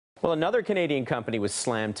Well, another Canadian company was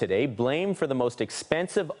slammed today, blamed for the most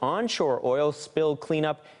expensive onshore oil spill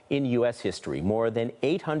cleanup in U.S. history, more than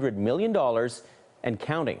 $800 million and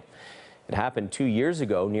counting. It happened 2 years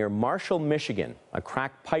ago near Marshall, Michigan. A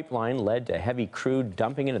cracked pipeline led to heavy crude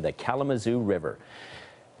dumping into the Kalamazoo River.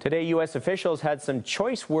 Today, U.S. officials had some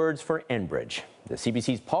choice words for Enbridge. The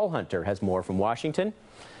CBC's Paul Hunter has more from Washington.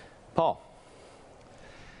 Paul.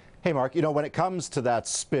 Hey, Mark, you know, when it comes to that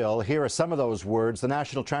spill, here are some of those words the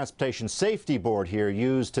National Transportation Safety Board here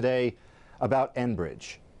used today about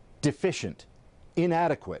Enbridge. Deficient,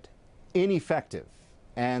 inadequate, ineffective,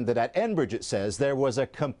 and that at Enbridge, it says, there was a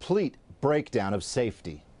complete breakdown of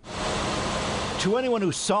safety. To anyone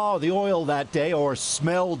who saw the oil that day or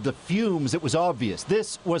smelled the fumes, it was obvious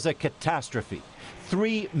this was a catastrophe.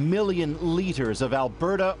 3 million liters of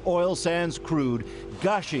Alberta oil sands crude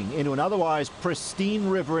gushing into an otherwise pristine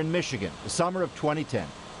river in Michigan, the summer of 2010.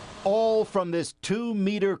 All from this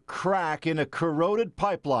 2-meter crack in a corroded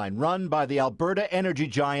pipeline run by the Alberta energy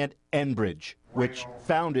giant Enbridge, which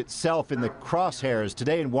found itself in the crosshairs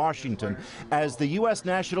today in Washington as the U.S.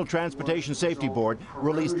 National Transportation Safety Board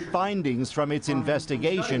released findings from its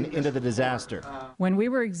investigation into the disaster. When we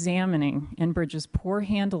were examining Enbridge's poor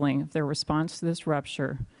handling of their response to this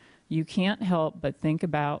rupture, you can't help but think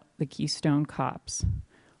about the Keystone cops.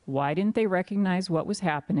 Why didn't they recognize what was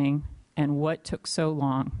happening and what took so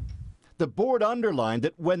long? The board underlined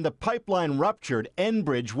that when the pipeline ruptured,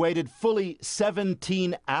 Enbridge waited fully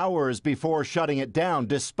 17 hours before shutting it down,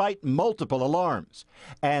 despite multiple alarms.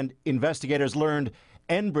 And investigators learned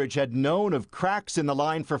Enbridge had known of cracks in the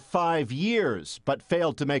line for 5 years, but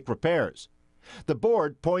failed to make repairs. The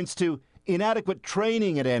board points to inadequate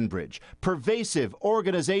training at Enbridge, pervasive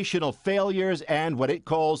organizational failures, and what it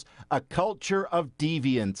calls a culture of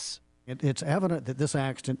deviance. It's evident that this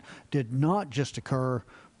accident did not just occur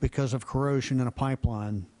because of corrosion in a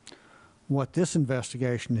pipeline. What this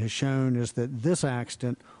investigation has shown is that this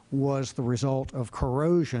accident was the result of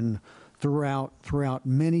corrosion throughout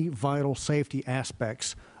many vital safety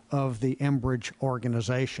aspects of the Enbridge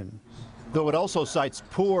organization. Though it also cites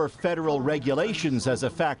poor federal regulations as a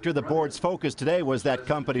factor, the board's focus today was that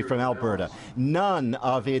company from Alberta. None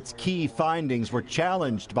of its key findings were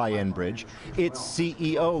challenged by Enbridge. Its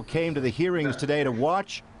CEO came to the hearings today to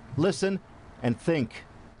watch, listen, and think.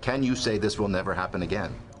 Can you say this will never happen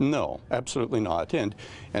again? No, absolutely not. And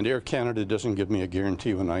Air Canada doesn't give me a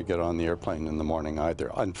guarantee when I get on the airplane in the morning either.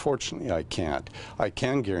 Unfortunately, I can't. I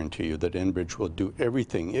can guarantee you that Enbridge will do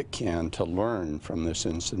everything it can to learn from this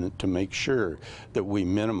incident to make sure that we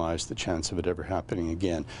minimize the chance of it ever happening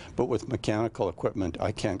again. But with mechanical equipment,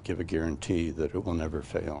 I can't give a guarantee that it will never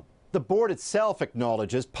fail. The board itself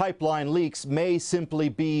acknowledges pipeline leaks may simply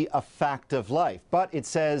be a fact of life, but it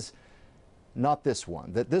says not this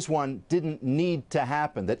one, that this one didn't need to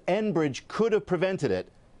happen, that Enbridge could have prevented it,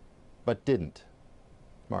 but didn't.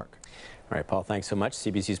 Mark. All right, Paul, thanks so much.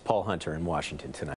 CBC's Paul Hunter in Washington tonight.